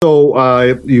So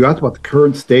you asked about the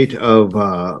current state of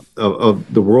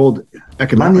the world Money,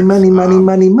 economics. money, money,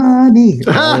 money, money.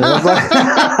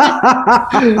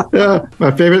 Yeah, my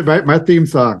favorite, my theme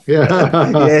song. Yeah,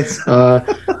 Yes.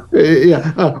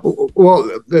 yeah. Well,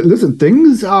 listen,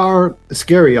 things are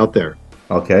scary out there,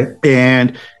 Okay.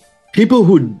 and people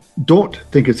who don't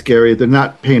think it's scary, they're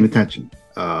not paying attention.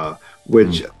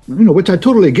 Which which I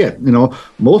totally get.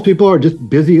 Most people are just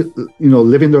busy,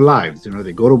 living their lives.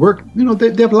 They go to work.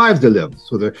 They have lives to live,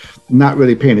 so they're not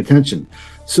really paying attention.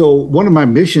 So one of my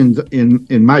missions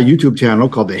in my YouTube channel,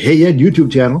 called the Hey Ed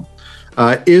YouTube channel,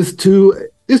 is to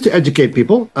educate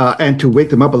people and to wake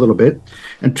them up a little bit,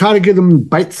 and try to give them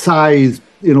bite-sized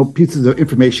pieces of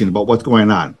information about what's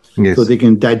going on. Yes. So they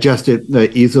can digest it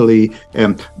easily.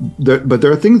 But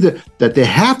there are things that they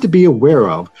have to be aware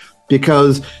of,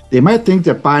 because they might think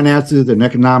that finances and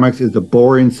economics is a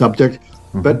boring subject,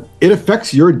 but it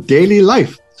affects your daily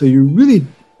life. So you really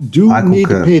do need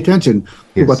to pay attention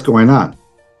to what's going on.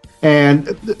 And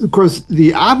of course,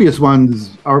 the obvious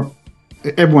ones are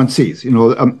everyone sees.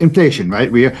 Inflation,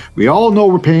 right? We all know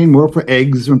we're paying more for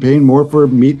eggs, we're paying more for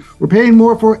meat, we're paying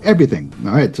more for everything.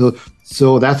 All right,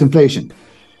 so that's inflation,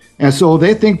 and so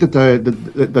they think that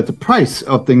the price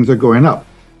of things are going up.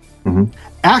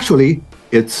 Actually,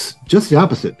 it's just the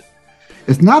opposite.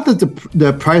 It's not that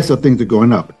the price of things are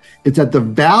going up. It's that the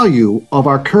value of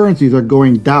our currencies are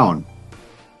going down.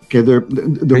 Okay, they're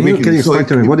weakening. Can you explain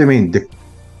to me, what do you mean the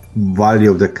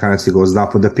value of the currency goes down?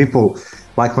 For the people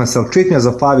like myself, treat me as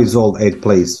a 5 years old, 8,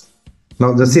 please.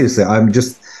 No, seriously, I'm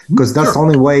just, because that's the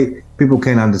only way people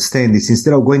can understand this.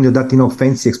 Instead of going to that,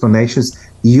 fancy explanations,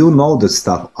 the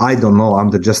stuff. I don't know. I'm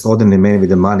the just ordinary man with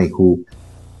the money who,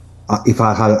 if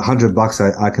I had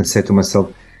 $100, I can say to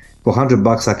myself, for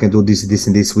 $100, I can do this, this,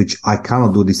 and this, which I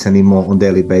cannot do this anymore on a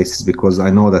daily basis, because I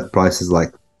know that price is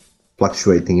like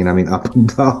fluctuating, up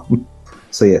and down.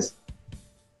 So yes.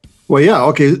 Well, yeah,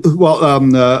 okay. Well,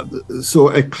 so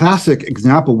a classic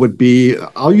example would be,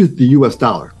 I'll use the U.S.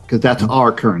 dollar, because that's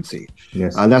our currency.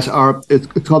 Yes. It's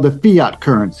called the fiat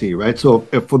currency, right? So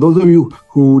for those of you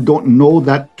who don't know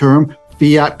that term,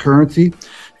 fiat currency,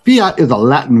 fiat is a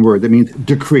Latin word that means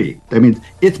decree. That means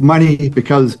it's money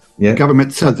because the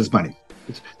government says it's money.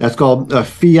 That's called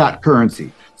fiat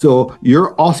currency. So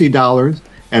your Aussie dollars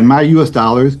and my US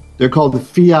dollars, they're called the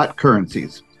fiat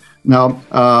currencies. Now,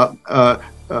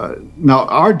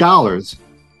 our dollars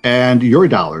and your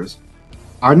dollars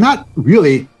are not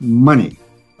really money.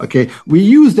 Okay, we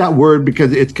use that word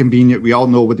because it's convenient. We all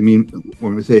know what they mean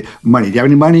when we say money. Do you have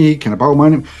any money? Can I borrow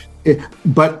money?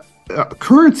 But our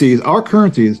currencies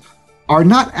are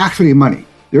not actually money.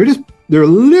 They're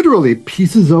literally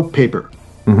pieces of paper.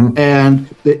 And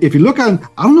if you look on,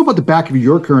 I don't know about the back of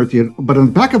your currency, but on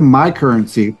the back of my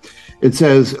currency, it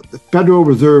says Federal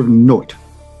Reserve Note,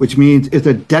 which means it's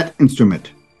a debt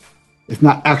instrument. It's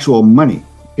not actual money.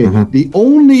 Okay? The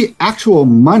only actual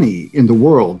money in the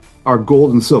world are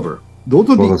gold and silver. Those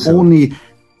are those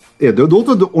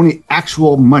are the only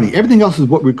actual money. Everything else is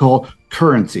what we call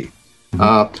currency.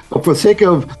 But for the sake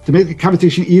of, to make the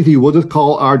conversation easy, we'll just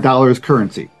call our dollars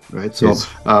currency, right? So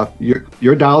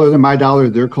your dollars and my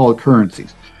dollars, they're called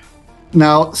currencies.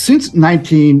 Now, since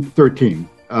 1913,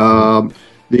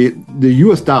 the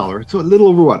U.S. dollar, so a little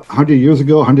over 100 years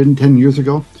ago, 110 years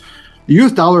ago, the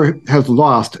U.S. dollar has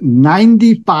lost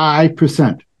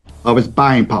 95% of its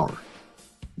buying power.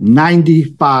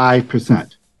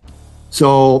 95%.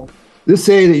 So let's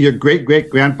say that your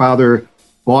great-great-grandfather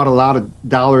bought a lot of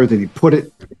dollars and he put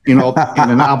it, in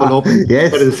an envelope and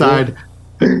put it aside.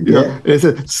 And it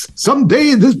said,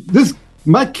 someday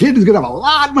my kid is going to have a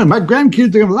lot of money. My grandkids are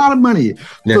going to have a lot of money.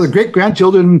 So the great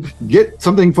grandchildren get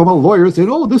something from a lawyer saying,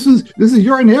 "Oh, this is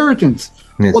your inheritance."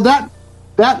 Well, that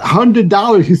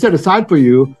 $100 he set aside for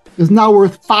you is now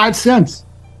worth 5 cents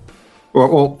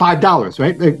or $5,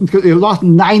 right? Because it lost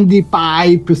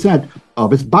 95%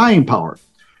 of its buying power.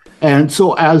 And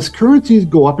so as currencies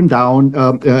go up and down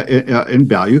in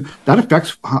value, that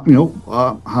affects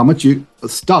how much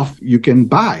stuff you can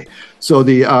buy. So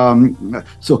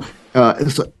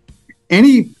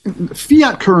any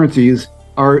fiat currencies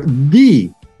are the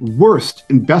worst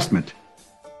investment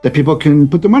that people can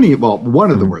put their money in. Well, one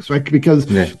of the worst, right? Because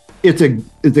it's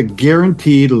a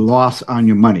guaranteed loss on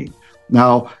your money.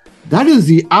 Now, that is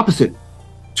the opposite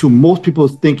to most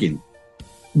people's thinking,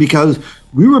 because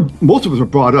most of us were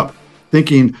brought up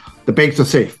thinking the banks are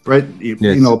safe, right? You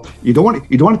don't want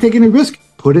to take any risk.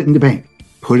 Put it in the bank.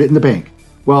 Put it in the bank.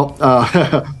 Well,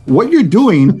 what you're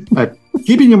doing,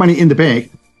 keeping your money in the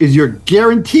bank, is you're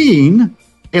guaranteeing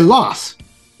a loss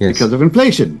because of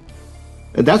inflation.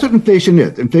 That's what inflation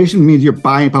is. Inflation means your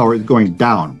buying power is going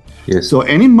down. Yes. So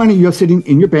any money you have sitting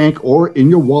in your bank or in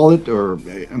your wallet or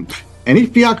any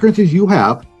fiat currencies you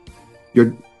have,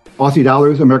 your Aussie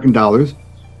dollars, American dollars,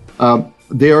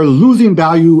 they are losing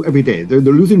value every day. They're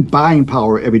losing buying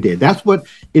power every day. That's what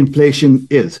inflation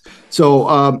is.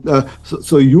 So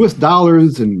U.S.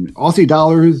 dollars and Aussie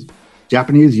dollars,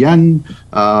 Japanese yen,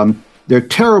 they're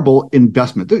terrible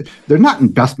investments. They're not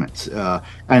investments.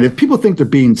 And if people think they're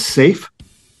being safe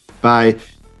by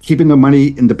keeping their money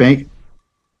in the bank,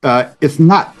 it's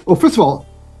not. Well, first of all,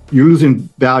 you're losing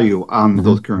value on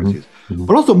those currencies.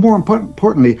 But also, more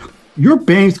importantly, your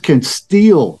banks can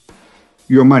steal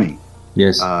your money.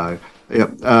 Yes. I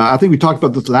think we talked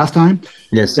about this last time.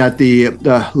 Yes. That the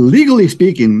legally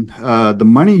speaking, the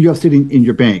money you have sitting in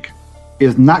your bank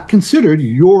is not considered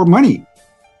your money.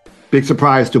 Big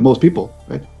surprise to most people,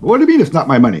 right? What do you mean it's not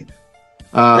my money?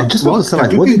 I just want to say,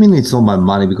 like, what do you mean it's not my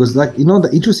money? Because, like, the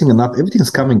interesting enough, everything's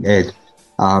coming at,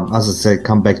 as I said,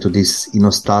 come back to this,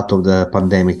 start of the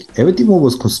pandemic. Everything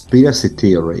was conspiracy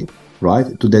theory,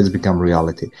 right? Today it's become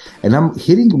reality. And I'm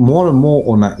hearing more and more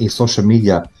on in social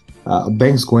media,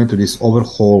 banks going to this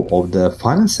overhaul of the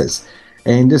finances.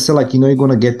 And they say, like, you're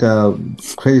going to get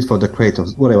credit for the credit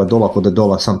of whatever, dollar for the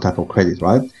dollar, some type of credit,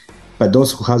 right? But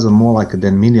those who has more like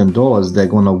than $1 million, they're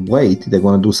going to wait. They're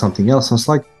going to do something else. And it's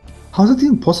like, how is it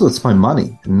even possible? It's my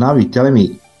money. And now you're telling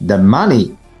me the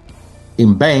money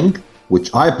in bank,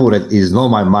 which I put it, is not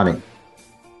my money.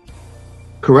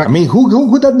 Correct. I mean,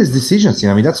 who done these decisions?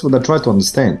 I mean, that's what I try to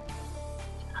understand.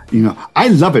 I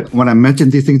love it when I mention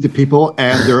these things to people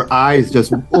and their eyes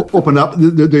just open up.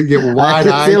 They get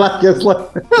wide-eyed.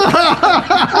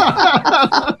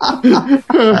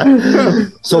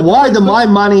 So why my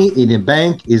money in a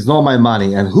bank is not my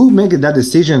money? And who made that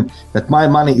decision that my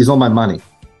money is not my money?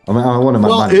 I mean, I want my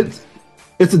money. Well,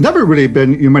 it's never really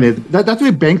been your money. That's the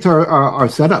way banks are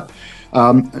set up.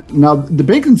 Now, the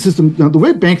banking system, the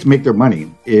way banks make their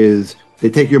money is they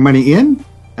take your money in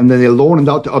and then they loan it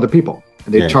out to other people.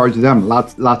 And they charge them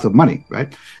lots of money,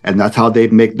 right? And that's how they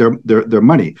make their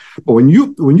money. But when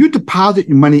you deposit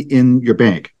your money in your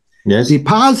bank, yes,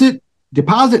 deposit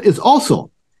is also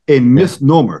a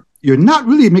misnomer. You're not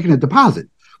really making a deposit.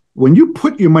 When you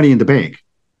put your money in the bank,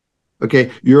 okay,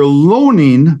 you're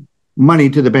loaning money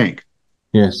to the bank.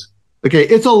 Yes. Okay,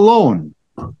 it's a loan.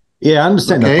 Yeah, I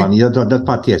understand that part. That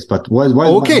part, yes. But why?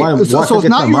 Okay, why so it's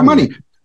not your money.